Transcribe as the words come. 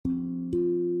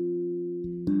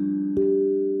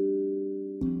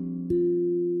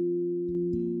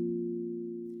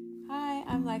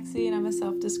Lexi, and I'm a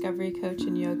self-discovery coach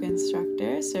and yoga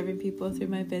instructor, serving people through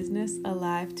my business,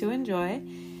 Alive to Enjoy.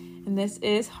 And this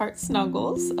is Heart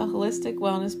Snuggles, a holistic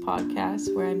wellness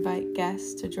podcast where I invite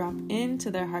guests to drop into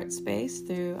their heart space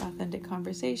through authentic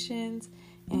conversations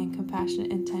and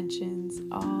compassionate intentions,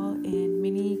 all in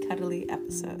mini cuddly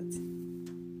episodes.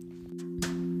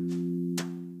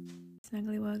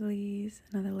 Snuggly Wugglies,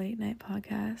 another late night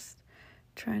podcast.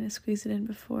 Trying to squeeze it in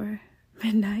before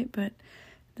midnight, but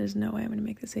there's no way I'm going to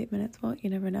make this 8 minutes. Well, you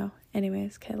never know.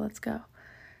 Anyways, okay, let's go.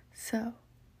 So,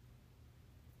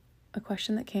 a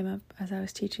question that came up as I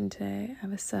was teaching today. I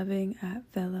was subbing at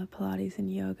Villa Pilates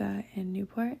and Yoga in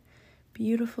Newport.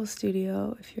 Beautiful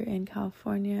studio. If you're in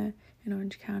California, in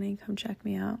Orange County, come check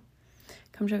me out.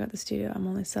 Come check out the studio. I'm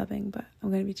only subbing, but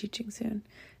I'm going to be teaching soon.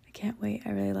 I can't wait.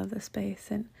 I really love this space.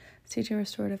 And I was teaching a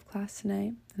restorative class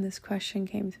tonight, and this question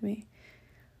came to me.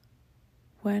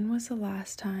 When was the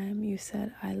last time you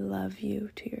said, I love you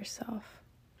to yourself?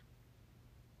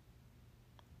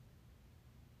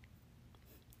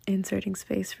 Inserting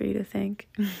space for you to think.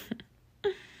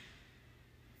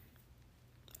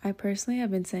 I personally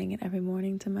have been saying it every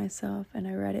morning to myself, and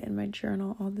I read it in my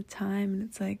journal all the time, and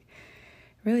it's like,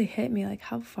 it really hit me, like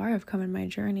how far I've come in my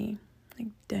journey. Like,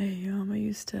 damn, I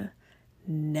used to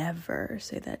never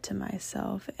say that to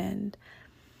myself, and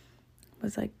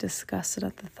was like disgusted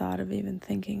at the thought of even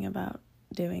thinking about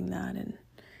doing that, and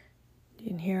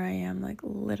here I am, like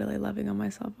literally loving on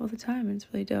myself all the time, and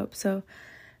it's really dope. So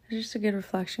it's just a good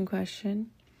reflection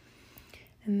question.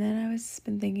 And then I was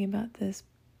been thinking about this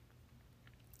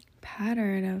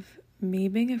pattern of me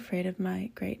being afraid of my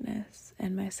greatness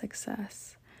and my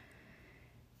success,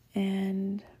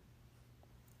 and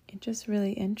it's just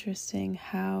really interesting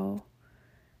how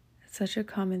it's such a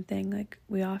common thing. Like,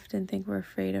 we often think we're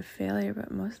afraid of failure, but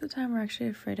most of the time we're actually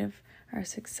afraid of our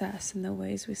success and the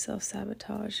ways we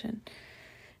self-sabotage. And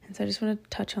so I just want to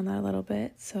touch on that a little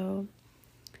bit. So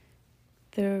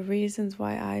the reasons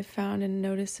why I found and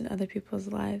noticed in other people's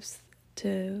lives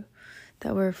that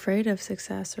we're afraid of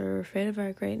success or afraid of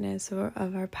our greatness or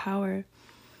of our power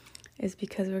is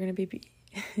because we're going to be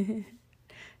gotta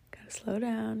slow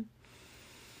down.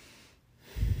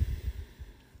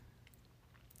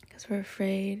 We're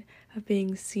afraid of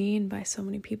being seen by so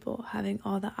many people, having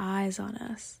all the eyes on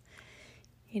us.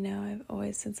 You know, I've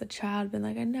always, since a child, been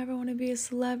like, I never want to be a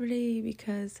celebrity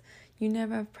because you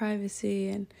never have privacy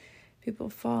and people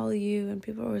follow you and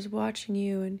people are always watching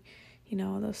you and, you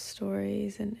know, all those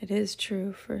stories. And it is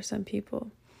true for some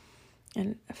people.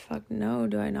 And fuck no,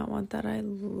 do I not want that? I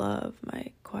love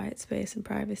my quiet space and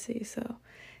privacy. So,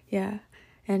 yeah.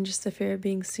 And just the fear of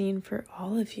being seen for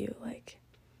all of you. Like,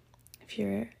 if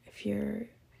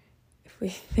we're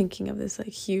thinking of this like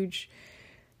huge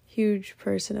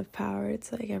person of power,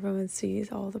 it's like everyone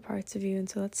sees all the parts of you, and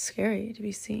so that's scary to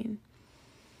be seen.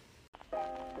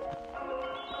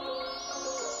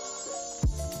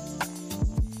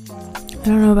 I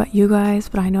don't know about you guys,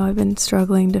 but I know I've been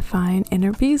struggling to find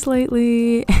inner peace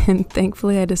lately, and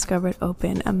thankfully I discovered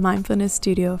Open, a mindfulness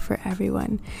studio for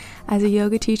everyone. As a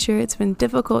yoga teacher, it's been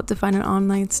difficult to find an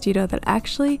online studio that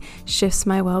actually shifts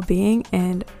my well-being,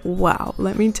 and wow,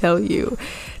 let me tell you,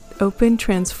 Open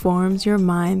transforms your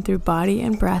mind through body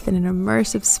and breath in an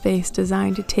immersive space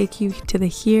designed to take you to the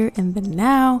here and the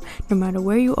now, no matter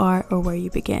where you are or where you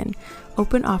begin.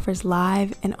 Open offers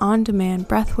live and on-demand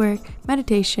breathwork,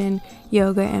 meditation,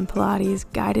 yoga, and Pilates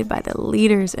guided by the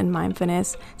leaders in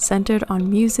mindfulness, centered on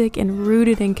music and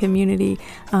rooted in community.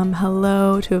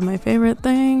 Hello, two of my favorite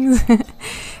things.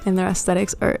 And their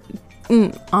aesthetics are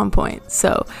on point.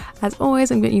 So as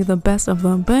always, I'm getting you the best of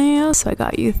the best. So I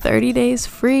got you 30 days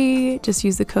free. Just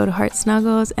use the code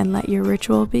HEARTSNUGGLES and let your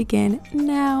ritual begin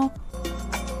now.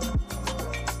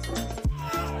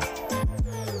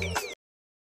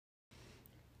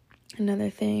 Another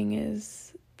thing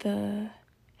is the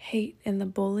hate and the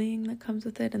bullying that comes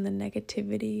with it, and the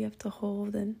negativity you have to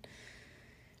hold, and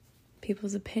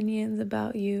people's opinions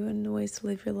about you and the ways to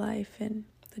live your life, and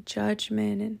the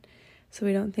judgment. And so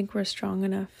we don't think we're strong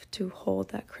enough to hold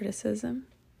that criticism.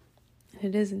 And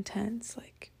it is intense.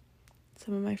 Like,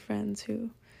 some of my friends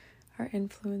who are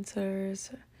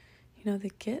influencers, you know, they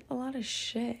get a lot of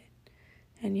shit,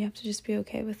 and you have to just be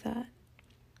okay with that.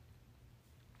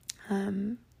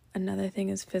 Another thing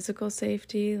is physical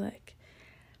safety, like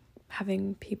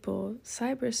having people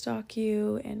cyber stalk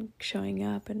you and showing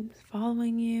up and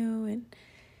following you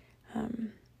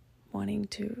and wanting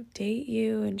to date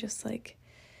you, and just like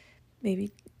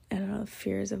maybe, I don't know,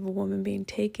 fears of a woman being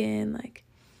taken. Like,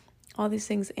 all these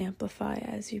things amplify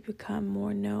as you become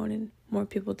more known and more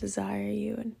people desire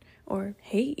you and or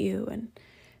hate you, and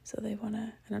so they want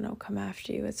to, I don't know, come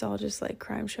after you. It's all just like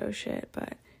crime show shit,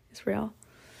 but it's real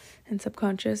and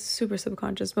subconscious, super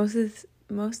subconscious.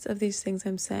 Most of these things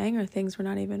I'm saying are things we're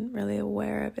not even really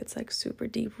aware of. It's like super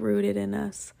deep rooted in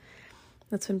us.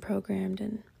 That's been programmed.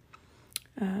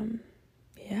 And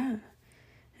yeah.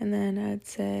 And then I'd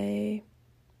say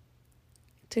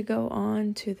to go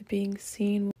on to the being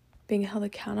seen, being held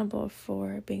accountable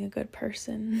for being a good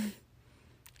person.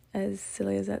 As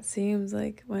silly as that seems,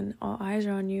 like when all eyes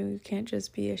are on you, you can't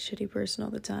just be a shitty person all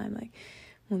the time. Like,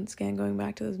 once again, going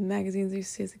back to those magazines I used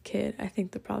to see as a kid, I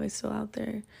think they're probably still out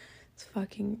there. It's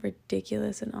fucking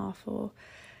ridiculous and awful.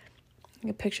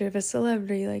 A picture of a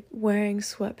celebrity like wearing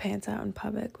sweatpants out in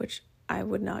public, which I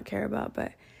would not care about,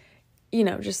 but you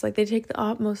know, just like they take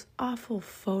the most awful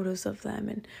photos of them,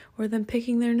 and or them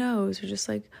picking their nose, or just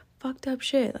like fucked up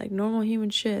shit, like normal human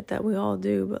shit that we all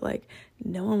do, but like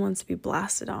no one wants to be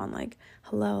blasted on. Like,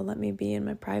 hello, let me be in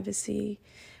my privacy.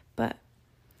 But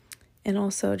and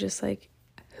also just like,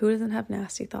 who doesn't have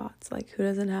nasty thoughts? Like, who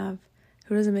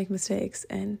doesn't make mistakes,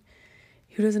 and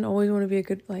who doesn't always want to be a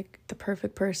good, like, the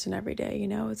perfect person every day, you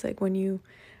know? It's like when you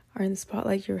are in the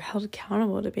spotlight, you're held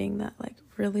accountable to being that, like,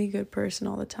 really good person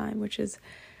all the time, which is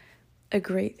a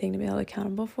great thing to be held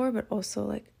accountable for, but also,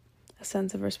 like, a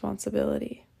sense of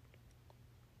responsibility.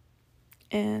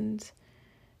 And,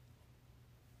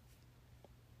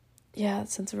 yeah, that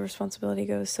sense of responsibility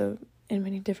goes so in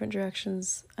many different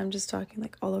directions. I'm just talking,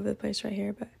 like, all over the place right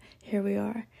here, but here we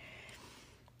are.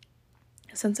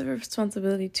 A sense of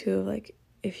responsibility, too, like,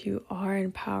 if you are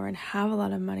in power and have a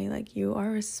lot of money, like, you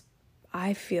are,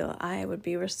 I feel I would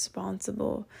be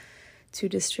responsible to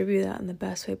distribute that in the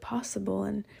best way possible,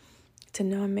 and to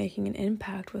know I'm making an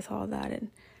impact with all that.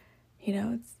 And, you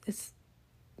know, it's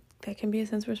that can be a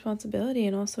sense of responsibility.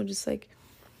 And also just like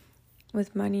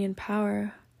with money and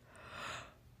power,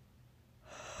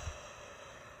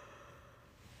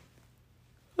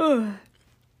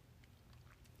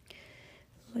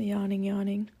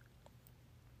 yawning.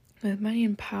 With money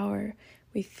and power,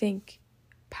 we think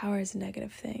power is a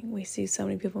negative thing. We see so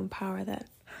many people in power that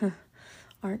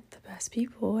aren't the best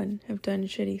people and have done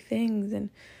shitty things, and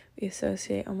we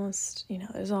associate almost, you know,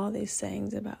 there's all these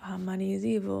sayings about how money is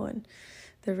evil and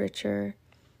the rich are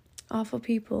awful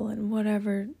people and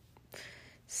whatever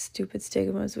stupid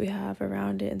stigmas we have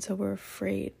around it. And so we're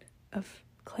afraid of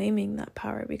claiming that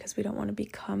power because we don't want to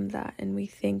become that, and we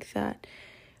think that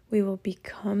we will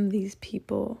become these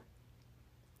people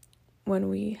when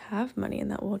we have money, and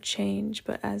that will change.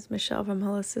 But as Michelle from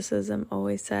Holisticism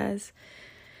always says,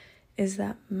 is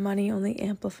that money only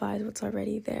amplifies what's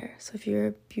already there. So if you're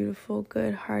a beautiful,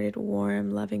 good-hearted,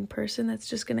 warm, loving person, that's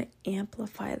just going to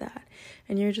amplify that.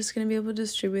 And you're just going to be able to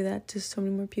distribute that to so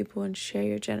many more people and share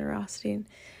your generosity. And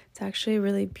it's actually a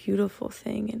really beautiful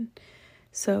thing. And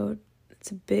so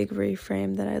it's a big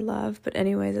reframe that I love. But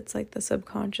anyways, it's like the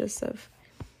subconscious of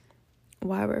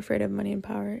why we're afraid of money and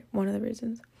power. One of the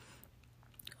reasons.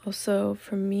 Also,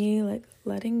 for me, like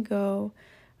letting go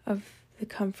of the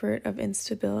comfort of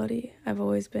instability. I've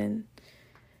always been,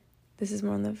 this is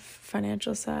more on the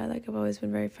financial side, like I've always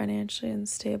been very financially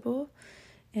unstable.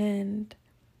 And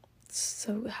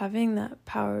so having that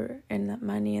power and that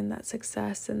money and that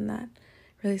success and that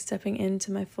really stepping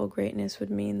into my full greatness would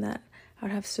mean that I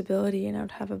would have stability and I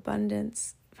would have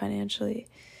abundance financially,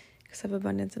 because I have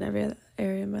abundance in every other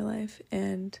area of my life.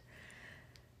 And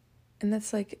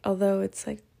that's like, although it's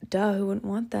like, duh, who wouldn't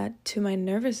want that? To my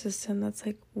nervous system, that's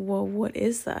like, well, what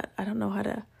is that? I don't know how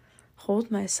to hold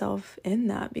myself in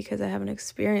that because I haven't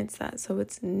experienced that. So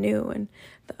it's new, and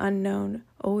the unknown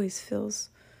always feels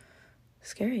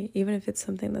scary, even if it's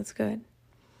something that's good.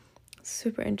 It's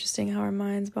super interesting how our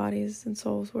minds, bodies, and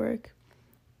souls work.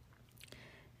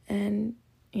 And,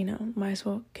 you know, might as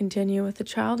well continue with the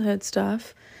childhood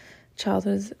stuff.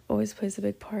 Childhood always plays a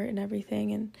big part in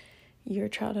everything, and your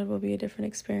childhood will be a different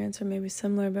experience or maybe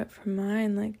similar, but for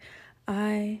mine, like,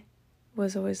 I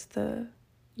was always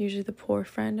usually the poor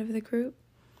friend of the group,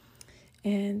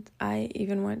 and I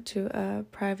even went to a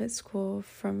private school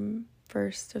from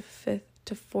 1st to 5th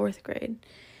to 4th grade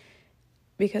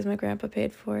because my grandpa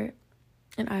paid for it,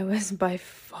 and I was by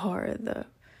far the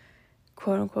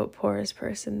quote-unquote poorest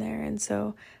person there. And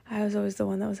so I was always the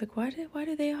one that was like, why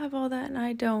do they have all that and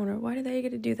I don't, or why do they get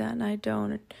to do that and I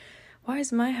don't, and why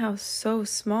is my house so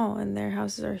small and their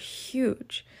houses are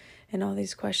huge, and all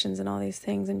these questions and all these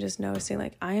things. And just noticing,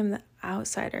 like, I am the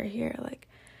outsider here, like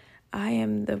I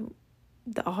am the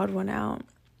odd one out,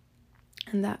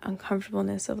 and that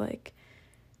uncomfortableness of like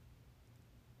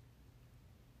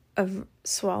of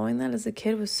swallowing that as a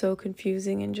kid was so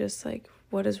confusing, and just like,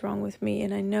 what is wrong with me?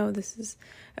 And I know this is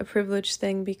a privileged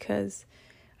thing because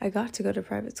I got to go to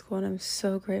private school, and I'm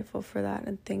so grateful for that.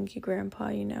 And thank you, Grandpa,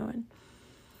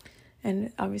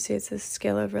 and obviously it's a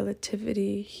scale of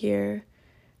relativity here,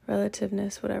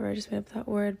 relativeness, whatever, I just made up that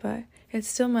word, but it's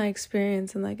still my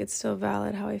experience, and it's still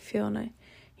valid how I feel. And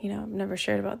I've never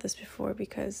shared about this before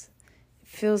because it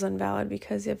feels invalid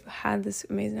because I've had this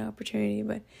amazing opportunity,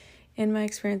 but in my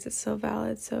experience, it's still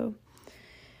valid. So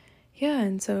yeah,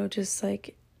 and so just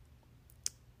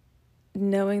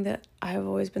knowing that I've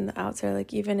always been the outsider,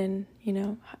 even in,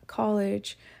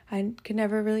 college, I could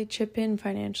never really chip in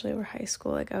financially, or high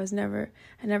school. I never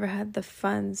had the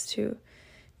funds to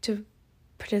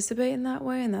participate in that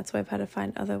way. And that's why I've had to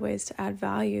find other ways to add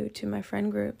value to my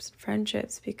friend groups,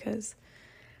 friendships, because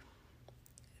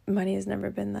money has never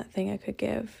been that thing I could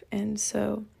give. And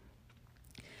so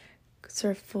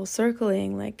sort of full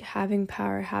circling, having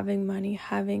power, having money,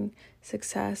 having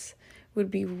success would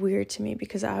be weird to me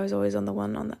because I was always on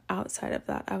the outside of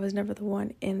that. I was never the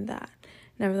one in that,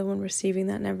 never the one receiving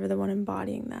that, never the one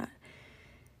embodying that.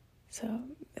 So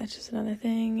that's just another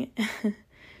thing.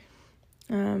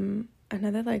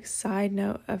 Another side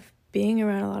note of being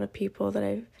around a lot of people that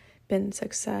I've been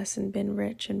success and been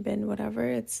rich and been whatever,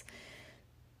 it's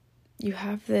you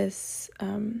have this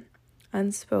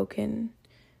unspoken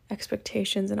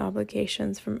expectations and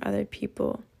obligations from other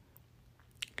people,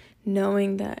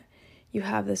 knowing that you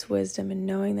have this wisdom and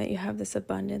knowing that you have this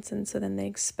abundance, and so then they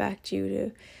expect you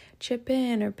to chip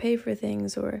in or pay for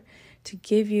things or to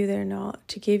give you their knowledge,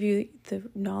 to give you the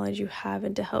knowledge you have,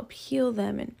 and to help heal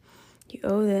them, and you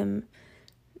owe them.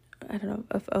 I don't know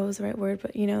if owe is the right word,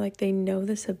 but they know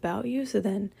this about you, so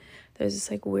then there's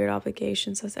this weird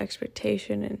obligation, so it's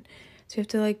expectation, and so you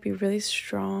have to be really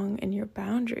strong in your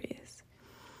boundaries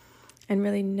and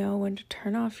really know when to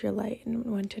turn off your light and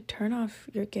when to turn off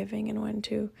your giving and when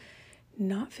to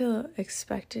not feel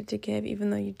expected to give, even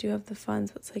though you do have the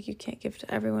funds. But it's you can't give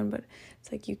to everyone, but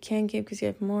it's you can give because you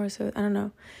have more. So I don't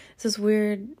know, it's this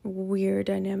weird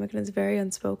dynamic, and it's very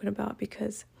unspoken about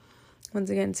because, once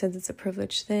again, since it's a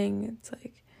privileged thing, it's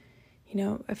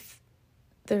if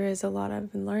there is a lot,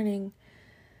 I've been learning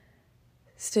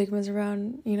stigmas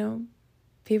around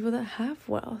people that have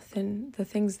wealth and the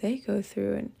things they go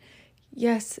through. And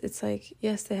yes, it's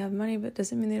yes, they have money, but it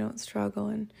doesn't mean they don't struggle.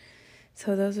 And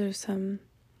so those are some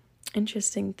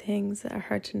interesting things that are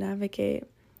hard to navigate.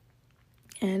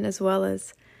 And as well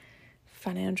as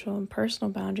financial and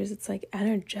personal boundaries, it's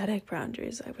energetic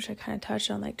boundaries, which I kind of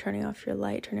touched on, turning off your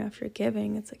light, turning off your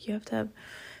giving. It's you have to have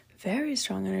very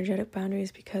strong energetic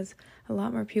boundaries because a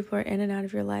lot more people are in and out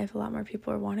of your life. A lot more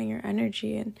people are wanting your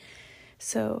energy. And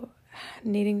so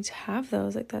needing to have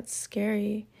those, that's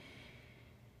scary.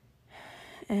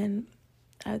 And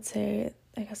I would say,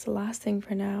 I guess the last thing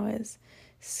for now is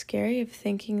scary of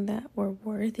thinking that we're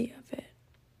worthy of it.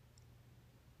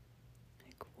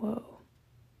 Whoa.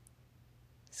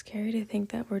 Scary to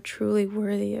think that we're truly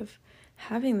worthy of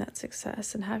having that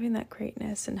success and having that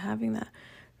greatness and having that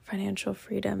financial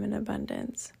freedom and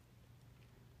abundance.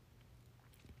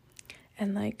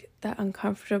 And that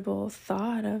uncomfortable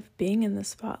thought of being in the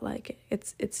spotlight,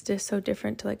 it's just so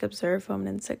different to observe women.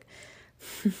 And it's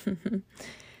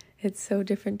it's so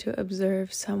different to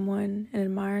observe someone and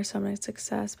admire someone's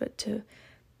success, but to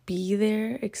be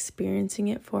there experiencing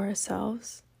it for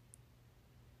ourselves,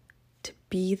 to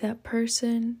be that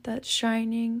person that's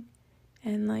shining.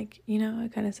 And I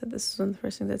kind of said this was one of the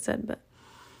first things I said, but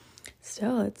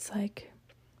still it's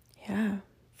yeah,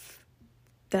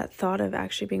 that thought of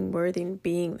actually being worthy and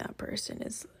being that person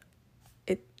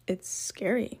it's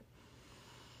scary.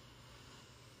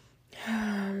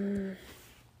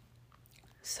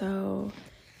 So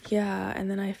yeah, and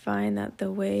then I find that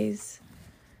the ways,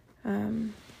 I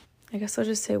guess I'll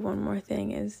just say one more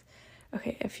thing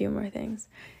a few more things,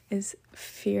 is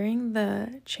fearing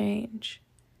the change,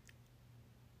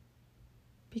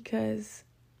 because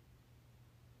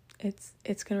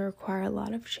it's going to require a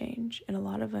lot of change and a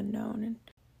lot of unknown, and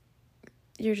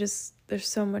there's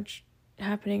so much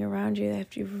happening around you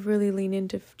that you really lean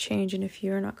into change, and if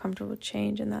you're not comfortable with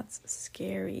change, and that's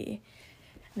scary.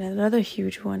 And another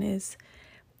huge one is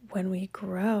when we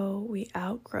grow, we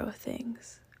outgrow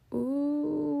things.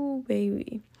 Ooh,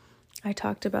 baby. I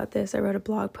talked about this. I wrote a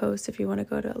blog post, if you want to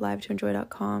go to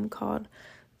livetoenjoy.com, called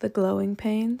The Glowing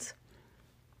Pains.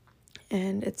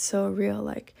 And it's so real,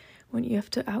 when you have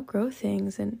to outgrow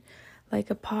things, and a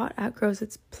pot outgrows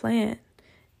its plant.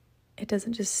 It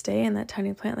doesn't just stay in that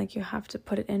tiny plant, you have to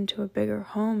put it into a bigger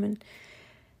home,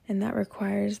 and that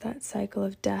requires that cycle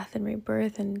of death and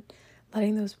rebirth, and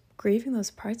grieving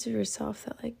those parts of yourself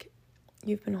that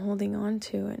you've been holding on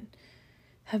to and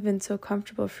have been so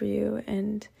comfortable for you,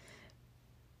 and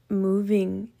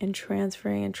moving and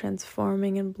transferring and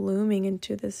transforming and blooming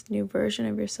into this new version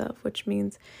of yourself, which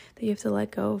means that you have to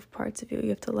let go of parts of you. You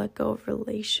have to let go of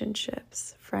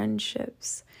relationships,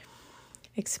 friendships,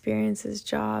 experiences,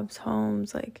 jobs,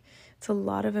 homes. Like, it's a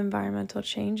lot of environmental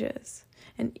changes.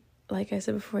 And like I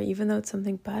said before, even though it's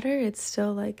something better, it's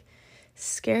still like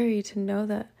scary to know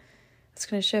that it's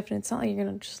going to shift. And it's not like you're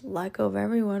going to just let go of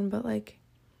everyone, but like,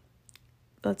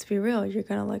 let's be real, you're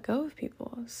going to let go of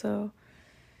people. So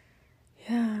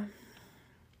yeah.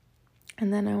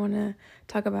 And then I want to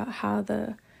talk about how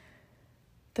the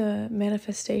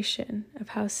manifestation of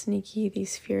how sneaky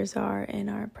these fears are in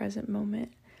our present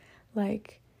moment.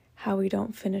 Like how we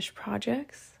don't finish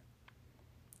projects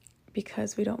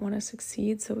because we don't want to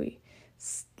succeed. So we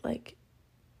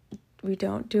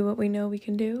don't do what we know we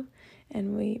can do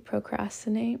and we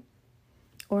procrastinate.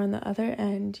 Or on the other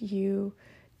end, you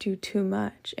do too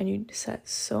much and you set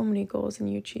so many goals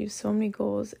and you achieve so many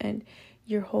goals, and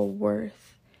your whole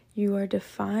worth, you are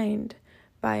defined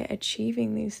by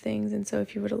achieving these things. And so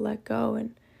if you were to let go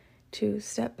and to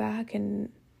step back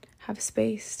and have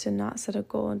space to not set a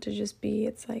goal and to just be,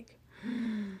 it's like,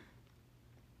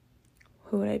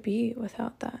 who would I be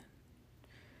without that?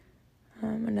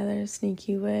 Another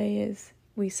sneaky way is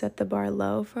we set the bar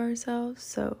low for ourselves.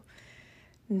 So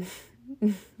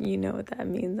you know what that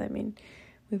means. I mean,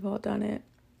 we've all done it.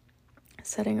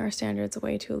 Setting our standards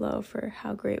way too low for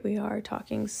how great we are,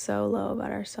 talking so low about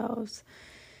ourselves,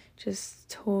 just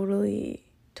totally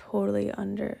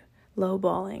under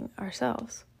lowballing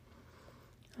ourselves.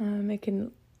 It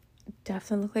can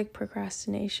definitely look like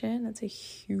procrastination. That's a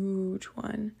huge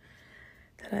one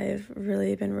that I've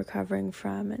really been recovering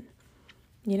from. And,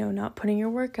 not putting your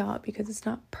work out because it's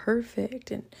not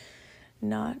perfect, and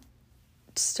not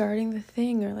starting the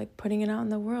thing or like putting it out in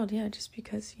the world. Yeah, just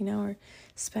because, we're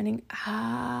spending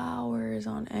hours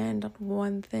on end on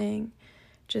one thing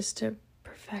just to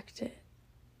perfect it.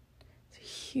 It's a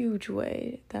huge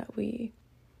way that we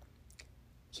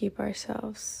keep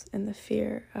ourselves in the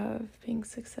fear of being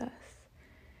success.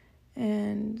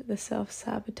 And the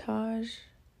self-sabotage,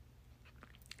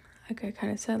 like I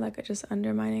kind of said, like just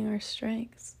undermining our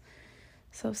strengths.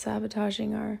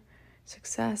 Self-sabotaging our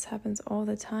success happens all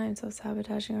the time,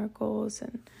 self-sabotaging our goals.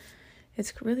 And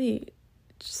it's really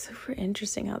super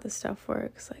interesting how this stuff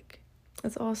works. Like,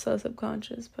 it's all so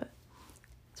subconscious, but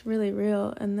it's really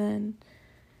real. And then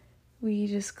we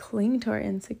just cling to our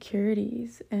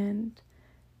insecurities and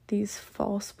these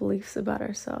false beliefs about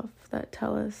ourselves that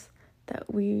tell us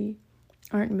that we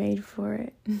aren't made for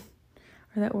it or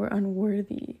that we're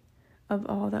unworthy of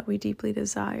all that we deeply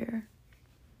desire.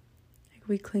 Like,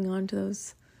 we cling on to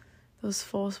those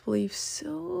false beliefs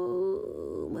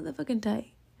so motherfucking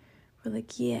tight. We're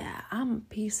like, yeah, I'm a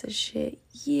piece of shit.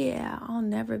 Yeah, I'll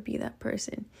never be that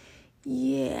person.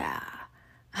 Yeah,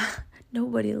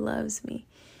 nobody loves me.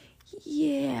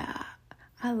 Yeah,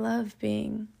 I'm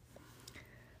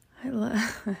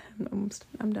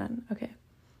done. Okay.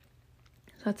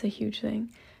 So that's a huge thing.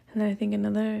 And then I think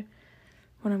another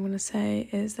one I'm going to say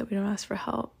is that we don't ask for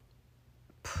help.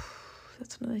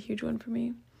 That's another huge one for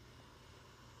me.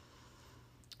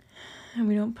 And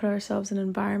we don't put ourselves in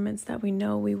environments that we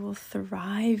know we will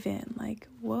thrive in. Like,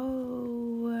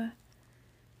 whoa.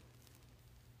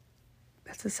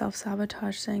 That's a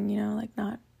self-sabotage thing, like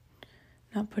not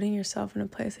putting yourself in a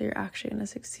place that you're actually going to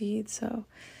succeed. So,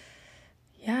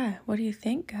 yeah, what do you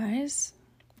think, guys?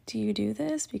 Do you do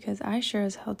this? Because I sure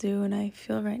as hell do, and I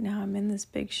feel right now I'm in this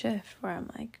big shift where I'm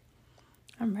like,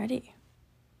 I'm ready.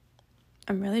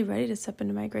 I'm really ready to step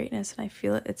into my greatness, and I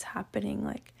feel it's happening.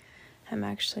 Like, I'm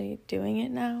actually doing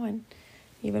it now, and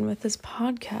even with this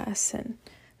podcast, and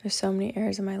there's so many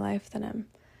areas of my life that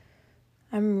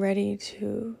I'm ready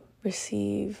to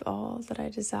receive all that I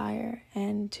desire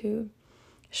and to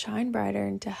shine brighter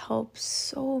and to help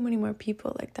so many more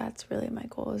people. Like, that's really my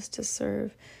goal, is to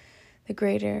serve the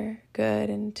greater good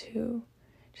and to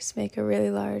just make a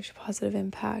really large positive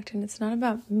impact. And it's not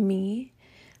about me.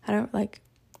 I don't know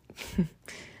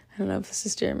if this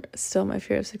is still my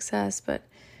fear of success, but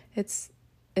it's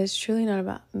truly not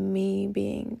about me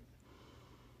being,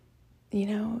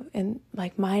 and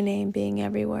like my name being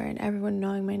everywhere and everyone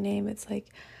knowing my name.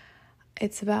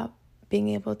 It's about being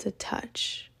able to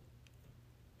touch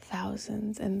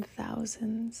thousands and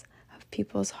thousands of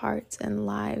people's hearts and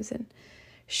lives and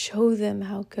show them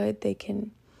how good they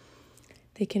can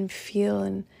feel,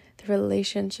 and the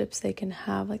relationships they can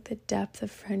have, like the depth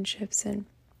of friendships and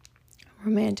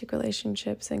romantic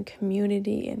relationships and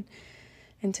community, and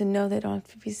to know they don't have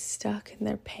to be stuck in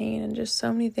their pain, and just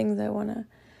so many things I want to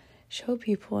show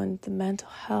people. And the mental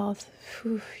health,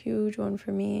 huge one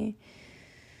for me.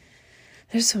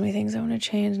 there's so many things I want to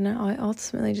change, and I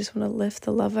ultimately just want to lift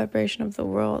the love vibration of the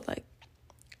world like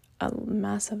a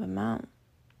massive amount.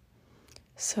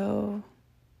 So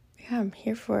yeah, I'm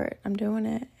here for it. I'm doing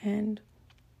it, and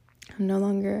I'm no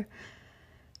longer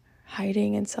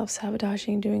hiding and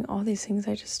self-sabotaging, doing all these things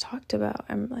I just talked about.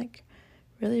 I'm like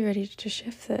really ready to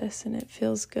shift this, and it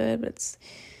feels good, but it's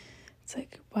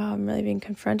like, wow, I'm really being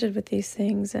confronted with these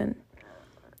things, and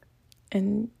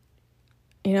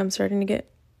you know, I'm starting to get,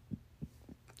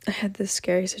 I had this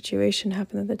scary situation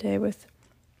happen the other day with,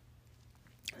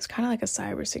 it was kind of like a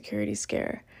cybersecurity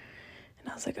scare, and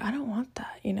I was like, I don't want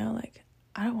that, you know, like,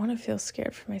 I don't want to feel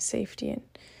scared for my safety and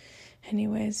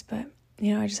anyways, but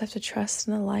you know, I just have to trust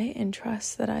in the light and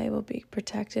trust that I will be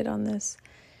protected on this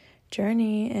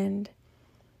journey, and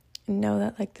know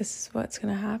that like this is what's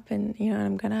going to happen, you know, and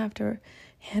I'm going to have to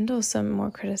handle some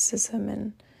more criticism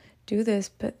and do this,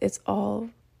 but it's all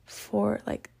for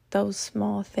like those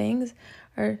small things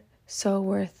are so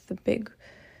worth the big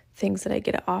things that I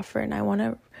get to offer. And I want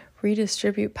to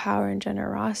redistribute power and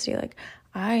generosity. Like,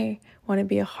 I want to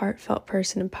be a heartfelt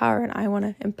person in power, and I want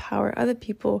to empower other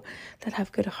people that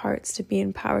have good hearts to be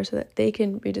in power so that they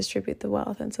can redistribute the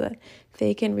wealth, and so that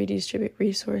they can redistribute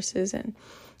resources, and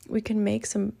we can make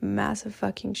some massive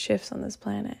fucking shifts on this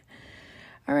planet.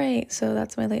 All right, so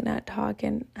that's my late night talk,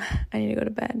 and I need to go to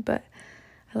bed, but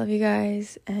I love you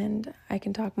guys, and I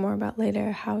can talk more about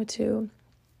later how to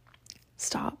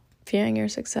stop fearing your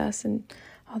success and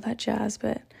all that jazz,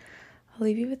 but I'll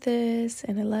leave you with this,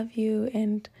 and I love you,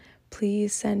 and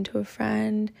please send to a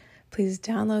friend, please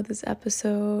download this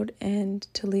episode, and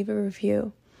to leave a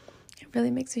review. It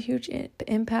really makes a huge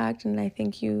impact, and I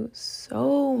thank you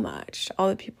so much to all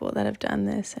the people that have done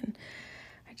this, and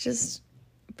I just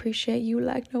appreciate you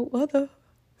like no other,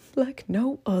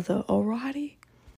 alrighty?